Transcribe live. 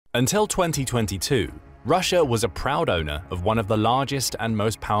Until 2022, Russia was a proud owner of one of the largest and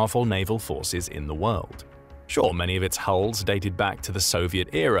most powerful naval forces in the world. Sure, many of its hulls dated back to the Soviet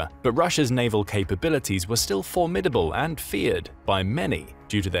era, but Russia's naval capabilities were still formidable and feared by many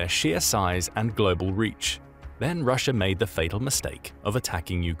due to their sheer size and global reach. Then Russia made the fatal mistake of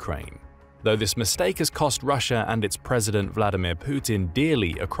attacking Ukraine. Though this mistake has cost Russia and its president Vladimir Putin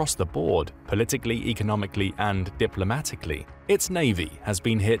dearly across the board, politically, economically, and diplomatically, its navy has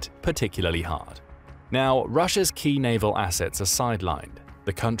been hit particularly hard. Now, Russia's key naval assets are sidelined,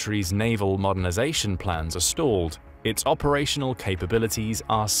 the country's naval modernization plans are stalled, its operational capabilities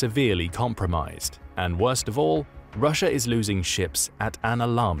are severely compromised, and worst of all, Russia is losing ships at an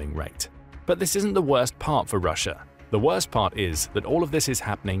alarming rate. But this isn't the worst part for Russia. The worst part is that all of this is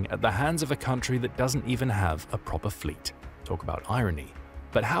happening at the hands of a country that doesn't even have a proper fleet. Talk about irony.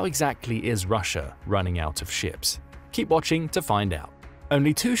 But how exactly is Russia running out of ships? Keep watching to find out.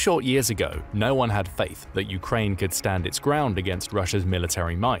 Only 2 short years ago, no one had faith that Ukraine could stand its ground against Russia's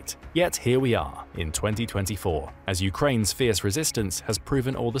military might. Yet here we are, in 2024, as Ukraine's fierce resistance has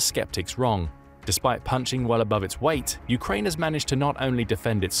proven all the skeptics wrong. Despite punching well above its weight, Ukraine has managed to not only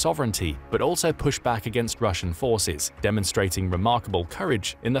defend its sovereignty, but also push back against Russian forces, demonstrating remarkable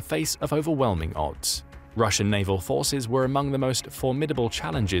courage in the face of overwhelming odds. Russian naval forces were among the most formidable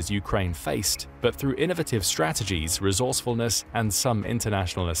challenges Ukraine faced, but through innovative strategies, resourcefulness, and some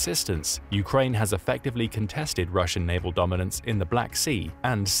international assistance, Ukraine has effectively contested Russian naval dominance in the Black Sea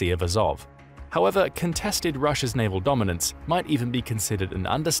and Sea of Azov. However, contested Russia's naval dominance might even be considered an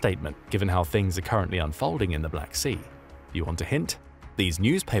understatement given how things are currently unfolding in the Black Sea. You want a hint? These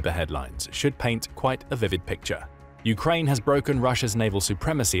newspaper headlines should paint quite a vivid picture. Ukraine has broken Russia's naval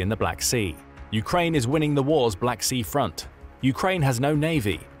supremacy in the Black Sea. Ukraine is winning the war's Black Sea front. Ukraine has no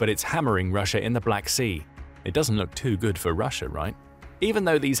navy, but it's hammering Russia in the Black Sea. It doesn't look too good for Russia, right? Even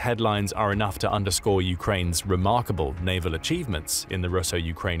though these headlines are enough to underscore Ukraine's remarkable naval achievements in the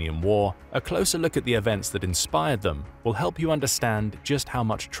Russo-Ukrainian War, a closer look at the events that inspired them will help you understand just how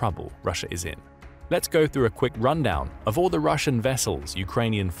much trouble Russia is in. Let's go through a quick rundown of all the Russian vessels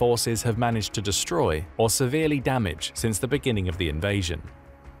Ukrainian forces have managed to destroy or severely damage since the beginning of the invasion.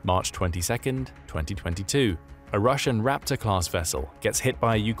 March 22, 2022. A Russian Raptor-class vessel gets hit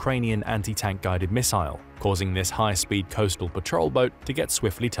by a Ukrainian anti-tank guided missile, causing this high-speed coastal patrol boat to get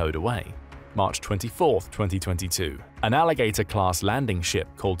swiftly towed away. March 24, 2022. An Alligator-class landing ship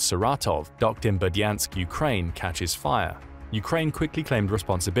called Saratov, docked in Berdyansk, Ukraine, catches fire. Ukraine quickly claimed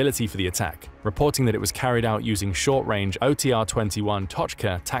responsibility for the attack, reporting that it was carried out using short-range OTR-21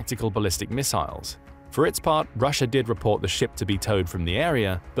 Tochka tactical ballistic missiles. For its part, Russia did report the ship to be towed from the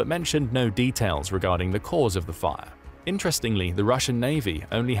area, but mentioned no details regarding the cause of the fire. Interestingly, the Russian Navy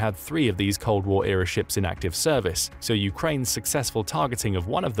only had 3 of these Cold War-era ships in active service, so Ukraine's successful targeting of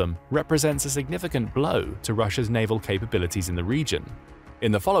one of them represents a significant blow to Russia's naval capabilities in the region.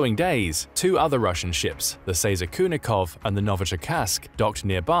 In the following days, 2 other Russian ships, the Seyza-Kunikov and the Novocherkassk, docked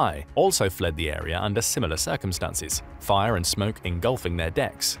nearby, also fled the area under similar circumstances, fire and smoke engulfing their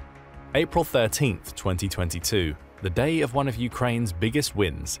decks. April 13, 2022, the day of one of Ukraine's biggest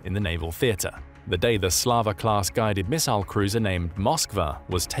wins in the naval theater. The day the Slava-class guided missile cruiser named Moskva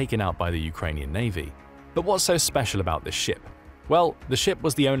was taken out by the Ukrainian Navy. But what's so special about this ship? Well, the ship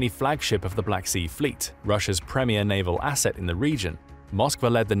was the only flagship of the Black Sea Fleet, Russia's premier naval asset in the region.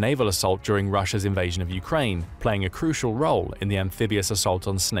 Moskva led the naval assault during Russia's invasion of Ukraine, playing a crucial role in the amphibious assault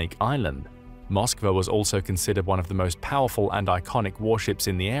on Snake Island. Moskva was also considered one of the most powerful and iconic warships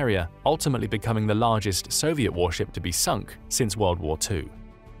in the area, ultimately becoming the largest Soviet warship to be sunk since World War II.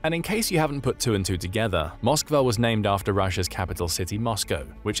 And in case you haven't put 2 and 2 together, Moskva was named after Russia's capital city Moscow,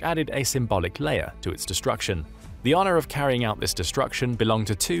 which added a symbolic layer to its destruction. The honor of carrying out this destruction belonged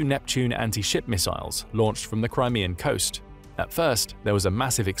to 2 Neptune anti-ship missiles launched from the Crimean coast. At first, there was a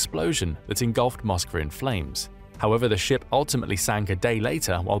massive explosion that engulfed Moskva in flames. However, the ship ultimately sank a day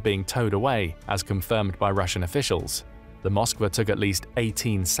later while being towed away, as confirmed by Russian officials. The Moskva took at least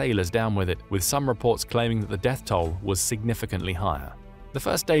 18 sailors down with it, with some reports claiming that the death toll was significantly higher. The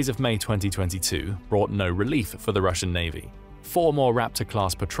first days of May 2022 brought no relief for the Russian Navy. 4 more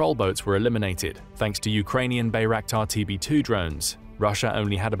Raptor-class patrol boats were eliminated, thanks to Ukrainian Bayraktar TB2 drones. Russia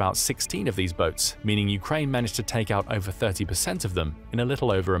only had about 16 of these boats, meaning Ukraine managed to take out over 30% of them in a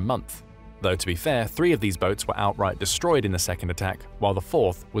little over a month. Though to be fair, 3 of these boats were outright destroyed in the second attack, while the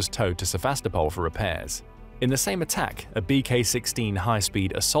 4th was towed to Sevastopol for repairs. In the same attack, a BK-16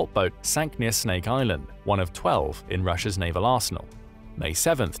 high-speed assault boat sank near Snake Island, one of 12 in Russia's naval arsenal. May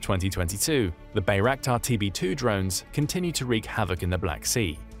 7, 2022, the Bayraktar TB2 drones continued to wreak havoc in the Black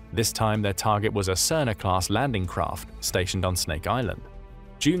Sea. This time their target was a Cerner-class landing craft stationed on Snake Island.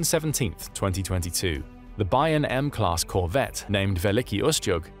 June 17, 2022. The Bayan M-class corvette, named Veliki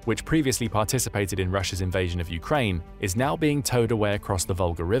Ustyug, which previously participated in Russia's invasion of Ukraine, is now being towed away across the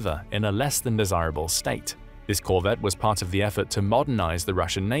Volga River in a less than desirable state. This corvette was part of the effort to modernize the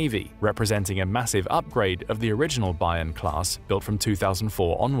Russian Navy, representing a massive upgrade of the original Bayan class built from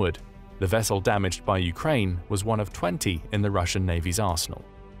 2004 onward. The vessel damaged by Ukraine was one of 20 in the Russian Navy's arsenal.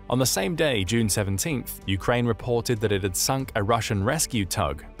 On the same day, June 17th, Ukraine reported that it had sunk a Russian rescue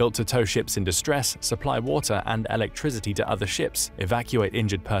tug built to tow ships in distress, supply water and electricity to other ships, evacuate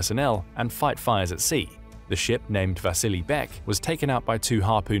injured personnel, and fight fires at sea. The ship, named Vasily Bek, was taken out by 2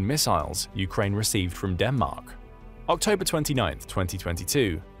 Harpoon missiles Ukraine received from Denmark. October 29,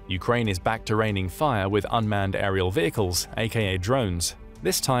 2022. Ukraine is back to raining fire with unmanned aerial vehicles, aka drones.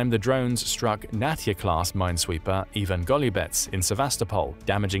 This time, the drones struck Natya-class minesweeper Ivan Golubets in Sevastopol,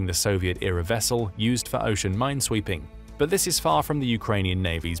 damaging the Soviet-era vessel used for ocean minesweeping. But this is far from the Ukrainian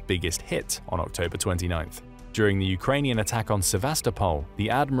Navy's biggest hit on October 29th. During the Ukrainian attack on Sevastopol,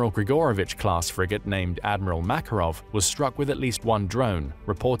 the Admiral Grigorovich-class frigate named Admiral Makarov was struck with at least 1 drone,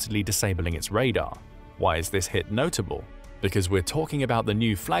 reportedly disabling its radar. Why is this hit notable? Because we're talking about the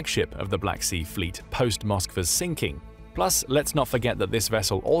new flagship of the Black Sea Fleet post-Moskva's sinking. Plus, let's not forget that this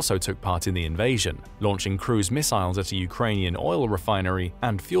vessel also took part in the invasion, launching cruise missiles at a Ukrainian oil refinery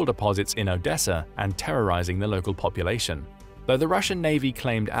and fuel deposits in Odessa and terrorizing the local population. Though the Russian Navy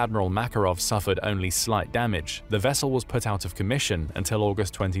claimed Admiral Makarov suffered only slight damage, the vessel was put out of commission until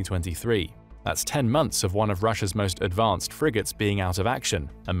August 2023. That's 10 months of one of Russia's most advanced frigates being out of action,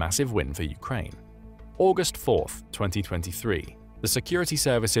 a massive win for Ukraine. August 4, 2023. The Security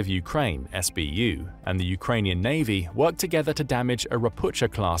Service of Ukraine (SBU) and the Ukrainian Navy worked together to damage a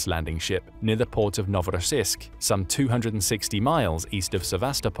Rapucha-class landing ship near the port of Novorossiysk, some 260 miles east of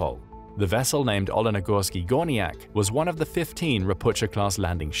Sevastopol. The vessel, named Olenogorsky Gornyak, was one of the 15 Rapucha-class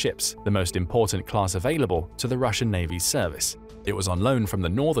landing ships, the most important class available to the Russian Navy's service. It was on loan from the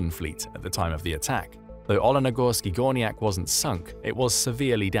Northern Fleet at the time of the attack. Though Olenogorsky Gornyak wasn't sunk, it was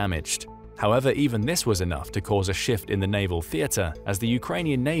severely damaged. However, even this was enough to cause a shift in the naval theater, as the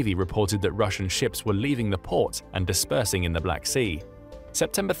Ukrainian Navy reported that Russian ships were leaving the port and dispersing in the Black Sea.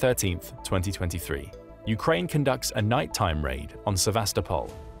 September 13, 2023. Ukraine conducts a nighttime raid on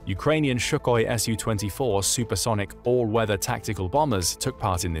Sevastopol. Ukrainian Sukhoi Su-24 supersonic all-weather tactical bombers took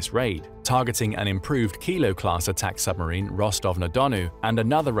part in this raid, targeting an improved Kilo-class attack submarine Rostov-na-Donu and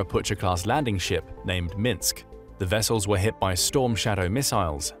another Rapucha-class landing ship named Minsk. The vessels were hit by Storm Shadow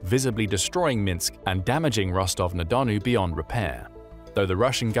missiles, visibly destroying Minsk and damaging Rostov-na-Donu beyond repair. Though the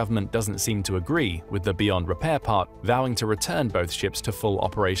Russian government doesn't seem to agree with the beyond repair part, vowing to return both ships to full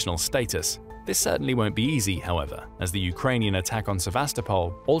operational status. This certainly won't be easy, however, as the Ukrainian attack on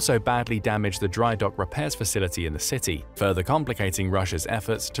Sevastopol also badly damaged the dry dock repairs facility in the city, further complicating Russia's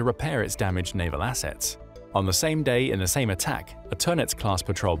efforts to repair its damaged naval assets. On the same day in the same attack, a Turnets-class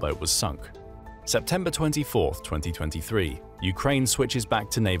patrol boat was sunk. September 24, 2023. Ukraine switches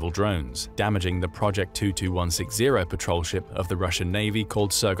back to naval drones, damaging the Project 22160 patrol ship of the Russian Navy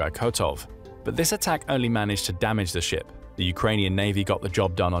called Sergei Kotov. But this attack only managed to damage the ship. The Ukrainian Navy got the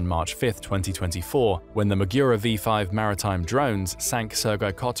job done on March 5, 2024, when the Magura V5 maritime drones sank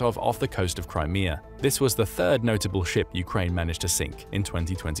Sergei Kotov off the coast of Crimea. This was the 3rd notable ship Ukraine managed to sink in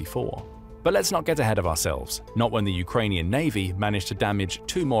 2024. But let's not get ahead of ourselves, not when the Ukrainian Navy managed to damage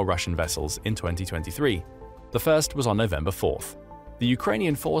 2 more Russian vessels in 2023. The first was on November 4th. The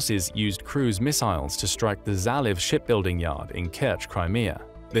Ukrainian forces used cruise missiles to strike the Zaliv shipbuilding yard in Kerch, Crimea.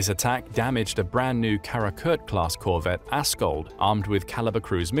 This attack damaged a brand new Karakurt-class corvette Askold armed with Caliber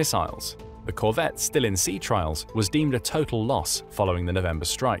cruise missiles. The corvette, still in sea trials, was deemed a total loss following the November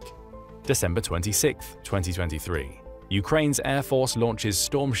strike. December 26, 2023. Ukraine's Air Force launches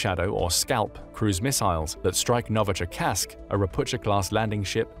Storm Shadow or Scalp cruise missiles that strike Novichokazk, a Rapucha-class landing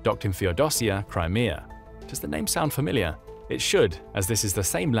ship docked in Feodosia, Crimea. Does the name sound familiar? It should, as this is the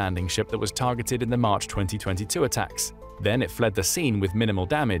same landing ship that was targeted in the March 2022 attacks. Then it fled the scene with minimal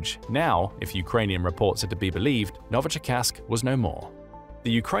damage. Now, if Ukrainian reports are to be believed, Novichokazk was no more. The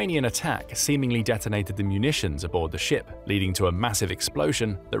Ukrainian attack seemingly detonated the munitions aboard the ship, leading to a massive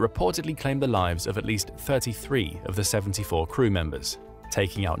explosion that reportedly claimed the lives of at least 33 of the 74 crew members.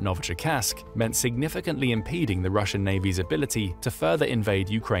 Taking out Novichokazk meant significantly impeding the Russian Navy's ability to further invade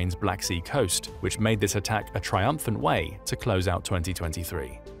Ukraine's Black Sea coast, which made this attack a triumphant way to close out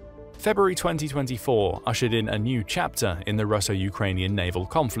 2023. February 2024 ushered in a new chapter in the Russo-Ukrainian naval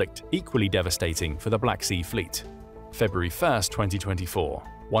conflict, equally devastating for the Black Sea Fleet. February 1, 2024.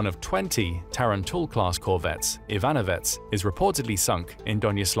 One of 20 Tarantul-class corvettes, Ivanovets, is reportedly sunk in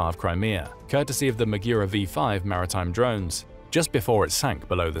Donyaslav, Crimea, courtesy of the Magura V5 maritime drones. Just before it sank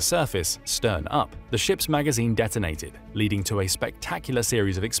below the surface, stern up, the ship's magazine detonated, leading to a spectacular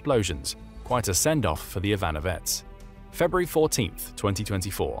series of explosions, quite a send-off for the Ivanovettes. February 14,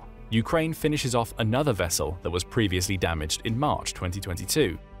 2024, Ukraine finishes off another vessel that was previously damaged in March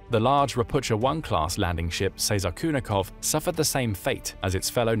 2022. The large Rapucha 1-class landing ship Seyza-Kunikov suffered the same fate as its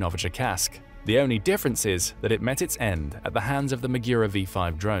fellow Novichokazk. The only difference is that it met its end at the hands of the Magura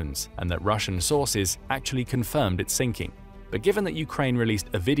V5 drones, and that Russian sources actually confirmed its sinking. But given that Ukraine released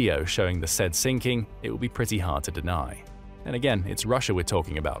a video showing the said sinking, it will be pretty hard to deny. And again, it's Russia we're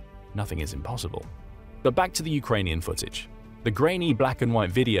talking about. Nothing is impossible. But back to the Ukrainian footage. The grainy black and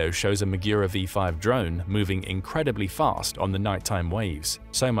white video shows a Magura V5 drone moving incredibly fast on the nighttime waves,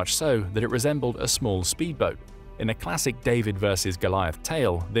 so much so that it resembled a small speedboat. In a classic David vs. Goliath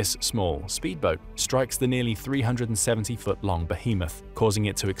tale, this small speedboat strikes the nearly 370-foot-long behemoth, causing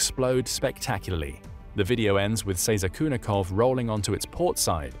it to explode spectacularly. The video ends with Seyza-Kunikov rolling onto its port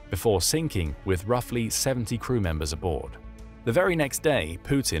side before sinking with roughly 70 crew members aboard. The very next day,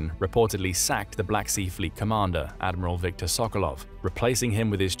 Putin reportedly sacked the Black Sea Fleet commander, Admiral Viktor Sokolov, replacing him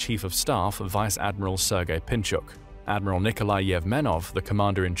with his chief of staff, Vice Admiral Sergei Pinchuk. Admiral Nikolai Yevmenov, the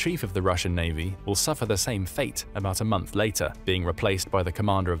commander-in-chief of the Russian Navy, will suffer the same fate about a month later, being replaced by the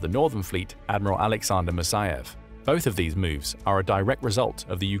commander of the Northern Fleet, Admiral Alexander Musayev. Both of these moves are a direct result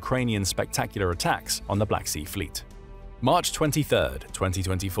of the Ukrainian spectacular attacks on the Black Sea Fleet. March 23,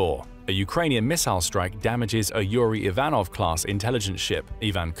 2024. A Ukrainian missile strike damages a Yuri Ivanov-class intelligence ship,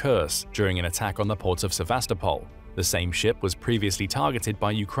 Ivan Kurs, during an attack on the port of Sevastopol. The same ship was previously targeted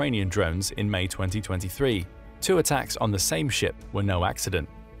by Ukrainian drones in May 2023. Two attacks on the same ship were no accident.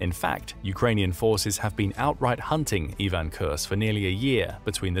 In fact, Ukrainian forces have been outright hunting Ivan Kurs for nearly a year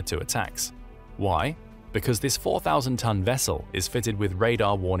between the two attacks. Why? Because this 4,000-ton vessel is fitted with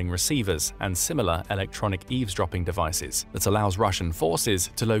radar warning receivers and similar electronic eavesdropping devices that allows Russian forces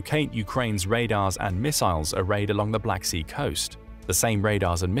to locate Ukraine's radars and missiles arrayed along the Black Sea coast. The same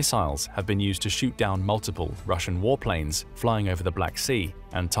radars and missiles have been used to shoot down multiple Russian warplanes flying over the Black Sea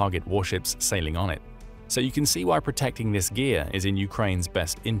and target warships sailing on it. So you can see why protecting this gear is in Ukraine's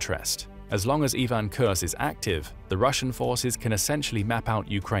best interest. As long as Ivan Kurs is active, the Russian forces can essentially map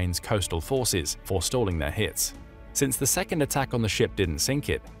out Ukraine's coastal forces, forestalling their hits. Since the second attack on the ship didn't sink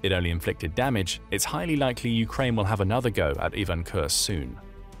it, it only inflicted damage, it's highly likely Ukraine will have another go at Ivan Kurs soon.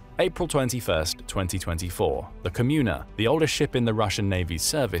 April 21, 2024. The Kommuna, the oldest ship in the Russian Navy's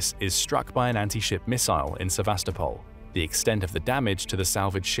service, is struck by an anti-ship missile in Sevastopol. The extent of the damage to the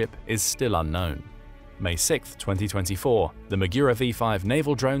salvaged ship is still unknown. May 6, 2024, the Magura V5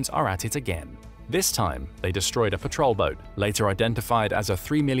 naval drones are at it again. This time, they destroyed a patrol boat, later identified as a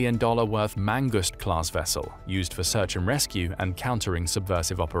 $3 million worth Mangust-class vessel, used for search and rescue and countering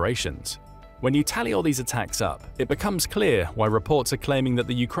subversive operations. When you tally all these attacks up, it becomes clear why reports are claiming that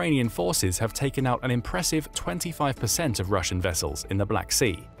the Ukrainian forces have taken out an impressive 25% of Russian vessels in the Black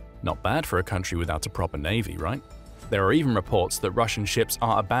Sea. Not bad for a country without a proper navy, right? There are even reports that Russian ships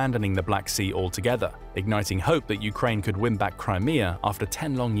are abandoning the Black Sea altogether, igniting hope that Ukraine could win back Crimea after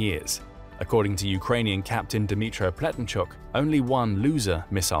 10 long years. According to Ukrainian captain Dmytro Pletenchuk, only one loser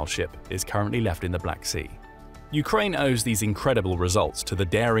missile ship is currently left in the Black Sea. Ukraine owes these incredible results to the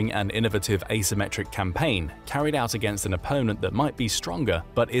daring and innovative asymmetric campaign carried out against an opponent that might be stronger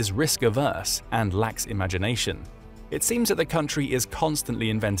but is risk-averse and lacks imagination. It seems that the country is constantly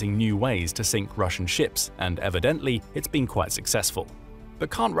inventing new ways to sink Russian ships, and evidently, it's been quite successful.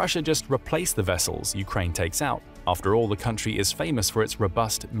 But can't Russia just replace the vessels Ukraine takes out? After all, the country is famous for its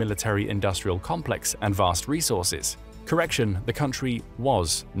robust military-industrial complex and vast resources. Correction, the country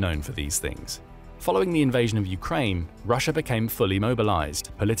was known for these things. Following the invasion of Ukraine, Russia became fully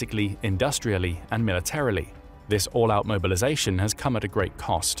mobilized, politically, industrially, and militarily. This all-out mobilization has come at a great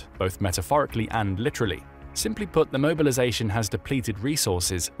cost, both metaphorically and literally. Simply put, the mobilization has depleted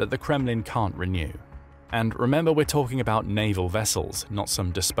resources that the Kremlin can't renew. And remember, we're talking about naval vessels, not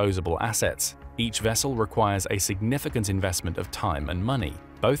some disposable assets. Each vessel requires a significant investment of time and money,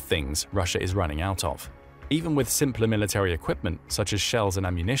 both things Russia is running out of. Even with simpler military equipment, such as shells and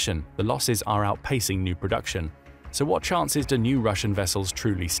ammunition, the losses are outpacing new production. So what chances do new Russian vessels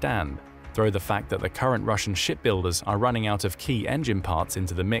truly stand? Throw the fact that the current Russian shipbuilders are running out of key engine parts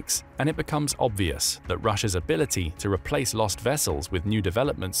into the mix, and it becomes obvious that Russia's ability to replace lost vessels with new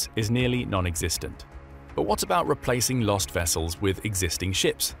developments is nearly non-existent. But what about replacing lost vessels with existing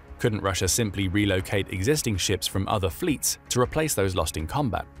ships? Couldn't Russia simply relocate existing ships from other fleets to replace those lost in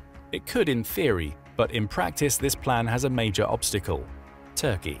combat? It could in theory, but in practice this plan has a major obstacle: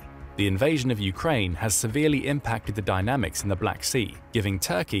 Turkey. The invasion of Ukraine has severely impacted the dynamics in the Black Sea, giving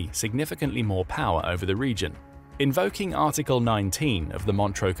Turkey significantly more power over the region. Invoking Article 19 of the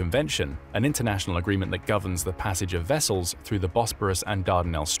Montreux Convention, an international agreement that governs the passage of vessels through the Bosporus and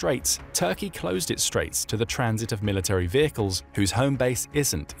Dardanelles Straits, Turkey closed its straits to the transit of military vehicles whose home base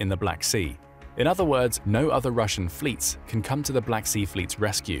isn't in the Black Sea. In other words, no other Russian fleets can come to the Black Sea Fleet's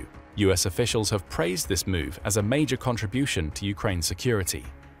rescue. US officials have praised this move as a major contribution to Ukraine's security.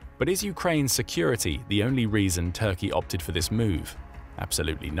 But is Ukraine's security the only reason Turkey opted for this move?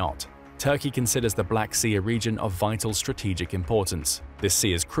 Absolutely not. Turkey considers the Black Sea a region of vital strategic importance. This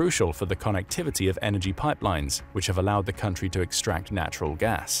sea is crucial for the connectivity of energy pipelines, which have allowed the country to extract natural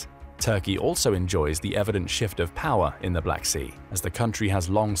gas. Turkey also enjoys the evident shift of power in the Black Sea, as the country has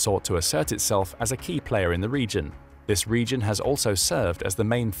long sought to assert itself as a key player in the region. This region has also served as the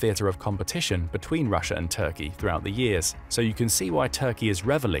main theater of competition between Russia and Turkey throughout the years, so you can see why Turkey is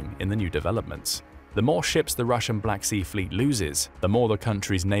reveling in the new developments. The more ships the Russian Black Sea Fleet loses, the more the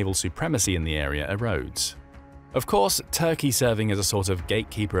country's naval supremacy in the area erodes. Of course, Turkey serving as a sort of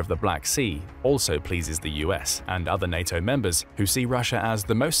gatekeeper of the Black Sea also pleases the US and other NATO members who see Russia as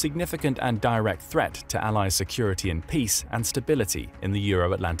the most significant and direct threat to Allies' security and peace and stability in the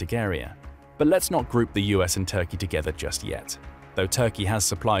Euro-Atlantic area. But let's not group the US and Turkey together just yet. Though Turkey has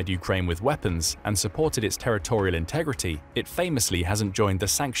supplied Ukraine with weapons and supported its territorial integrity, it famously hasn't joined the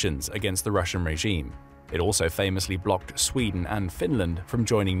sanctions against the Russian regime. It also famously blocked Sweden and Finland from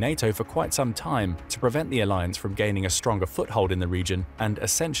joining NATO for quite some time to prevent the alliance from gaining a stronger foothold in the region and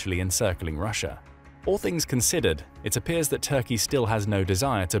essentially encircling Russia. All things considered, it appears that Turkey still has no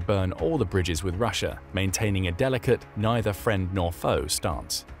desire to burn all the bridges with Russia, maintaining a delicate, neither friend nor foe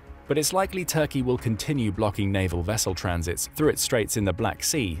stance. But it's likely Turkey will continue blocking naval vessel transits through its straits in the Black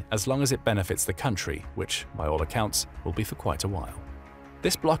Sea as long as it benefits the country, which, by all accounts, will be for quite a while.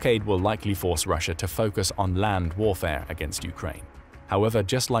 This blockade will likely force Russia to focus on land warfare against Ukraine. However,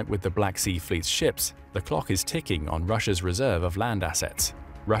 just like with the Black Sea Fleet's ships, the clock is ticking on Russia's reserve of land assets.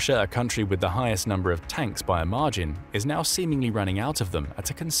 Russia, a country with the highest number of tanks by a margin, is now seemingly running out of them at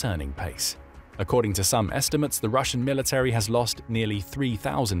a concerning pace. According to some estimates, the Russian military has lost nearly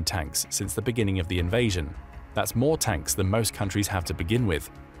 3,000 tanks since the beginning of the invasion. That's more tanks than most countries have to begin with.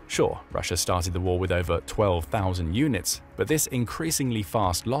 Sure, Russia started the war with over 12,000 units, but this increasingly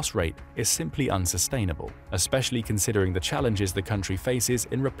fast loss rate is simply unsustainable, especially considering the challenges the country faces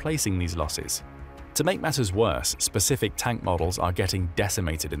in replacing these losses. To make matters worse, specific tank models are getting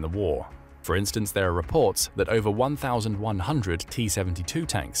decimated in the war. For instance, there are reports that over 1,100 T-72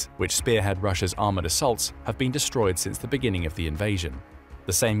 tanks, which spearhead Russia's armored assaults, have been destroyed since the beginning of the invasion.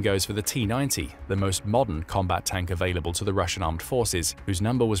 The same goes for the T-90, the most modern combat tank available to the Russian armed forces, whose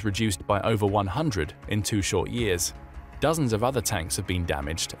number was reduced by over 100 in 2 short years. Dozens of other tanks have been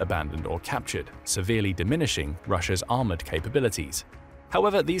damaged, abandoned, or captured, severely diminishing Russia's armored capabilities.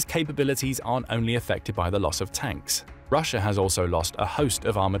 However, these capabilities aren't only affected by the loss of tanks. Russia has also lost a host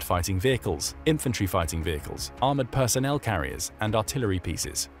of armored fighting vehicles, infantry fighting vehicles, armored personnel carriers, and artillery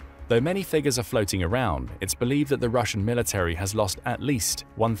pieces. Though many figures are floating around, it's believed that the Russian military has lost at least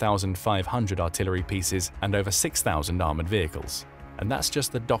 1,500 artillery pieces and over 6,000 armored vehicles. And that's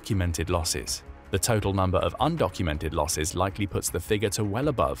just the documented losses. The total number of undocumented losses likely puts the figure to well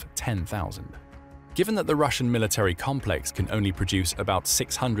above 10,000. Given that the Russian military complex can only produce about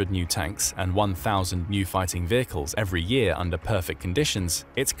 600 new tanks and 1,000 new fighting vehicles every year under perfect conditions,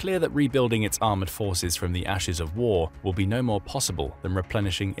 it's clear that rebuilding its armored forces from the ashes of war will be no more possible than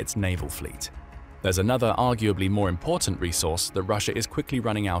replenishing its naval fleet. There's another arguably more important resource that Russia is quickly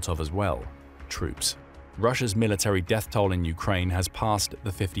running out of as well: troops. Russia's military death toll in Ukraine has passed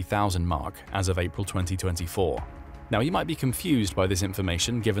the 50,000 mark as of April 2024. Now, you might be confused by this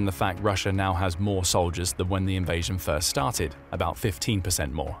information given the fact Russia now has more soldiers than when the invasion first started, about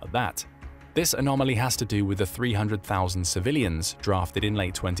 15% more at that. This anomaly has to do with the 300,000 civilians drafted in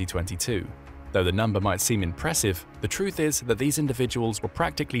late 2022. Though the number might seem impressive, the truth is that these individuals were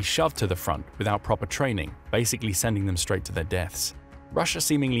practically shoved to the front without proper training, basically sending them straight to their deaths. Russia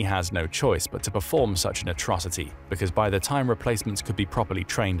seemingly has no choice but to perform such an atrocity, because by the time replacements could be properly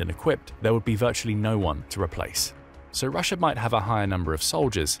trained and equipped, there would be virtually no one to replace. So Russia might have a higher number of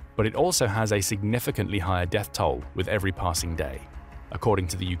soldiers, but it also has a significantly higher death toll with every passing day. According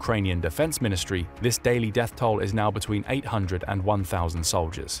to the Ukrainian Defense Ministry, this daily death toll is now between 800 and 1,000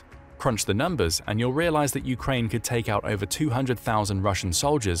 soldiers. Crunch the numbers and you'll realize that Ukraine could take out over 200,000 Russian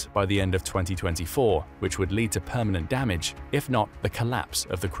soldiers by the end of 2024, which would lead to permanent damage, if not the collapse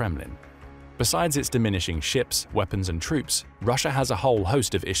of the Kremlin. Besides its diminishing ships, weapons, and troops, Russia has a whole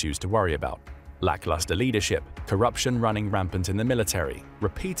host of issues to worry about. Lackluster leadership, corruption running rampant in the military,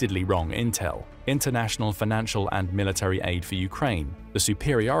 repeatedly wrong intel, international financial and military aid for Ukraine, the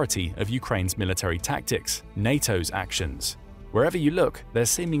superiority of Ukraine's military tactics, NATO's actions. Wherever you look,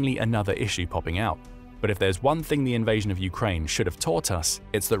 there's seemingly another issue popping out. But if there's one thing the invasion of Ukraine should have taught us,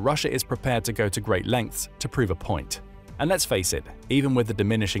 it's that Russia is prepared to go to great lengths to prove a point. And let's face it, even with the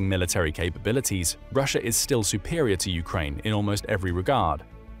diminishing military capabilities, Russia is still superior to Ukraine in almost every regard.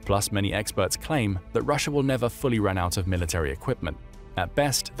 Plus, many experts claim that Russia will never fully run out of military equipment. At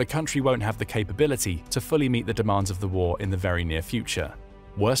best, the country won't have the capability to fully meet the demands of the war in the very near future.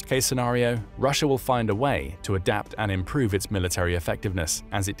 Worst-case scenario, Russia will find a way to adapt and improve its military effectiveness,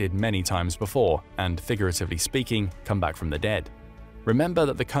 as it did many times before, and figuratively speaking, come back from the dead. Remember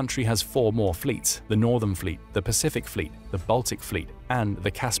that the country has 4 more fleets: the Northern Fleet, the Pacific Fleet, the Baltic Fleet, and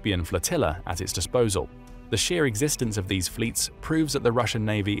the Caspian Flotilla at its disposal. The sheer existence of these fleets proves that the Russian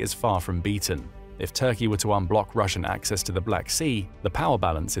Navy is far from beaten. If Turkey were to unblock Russian access to the Black Sea, the power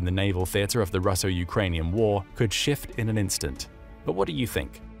balance in the naval theater of the Russo-Ukrainian War could shift in an instant. But what do you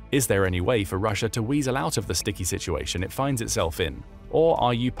think? Is there any way for Russia to weasel out of the sticky situation it finds itself in? Or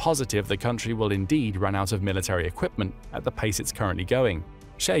are you positive the country will indeed run out of military equipment at the pace it's currently going?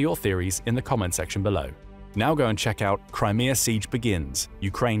 Share your theories in the comment section below. Now go and check out Crimea Siege Begins,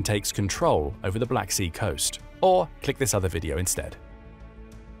 Ukraine Takes Control over the Black Sea Coast. Or click this other video instead.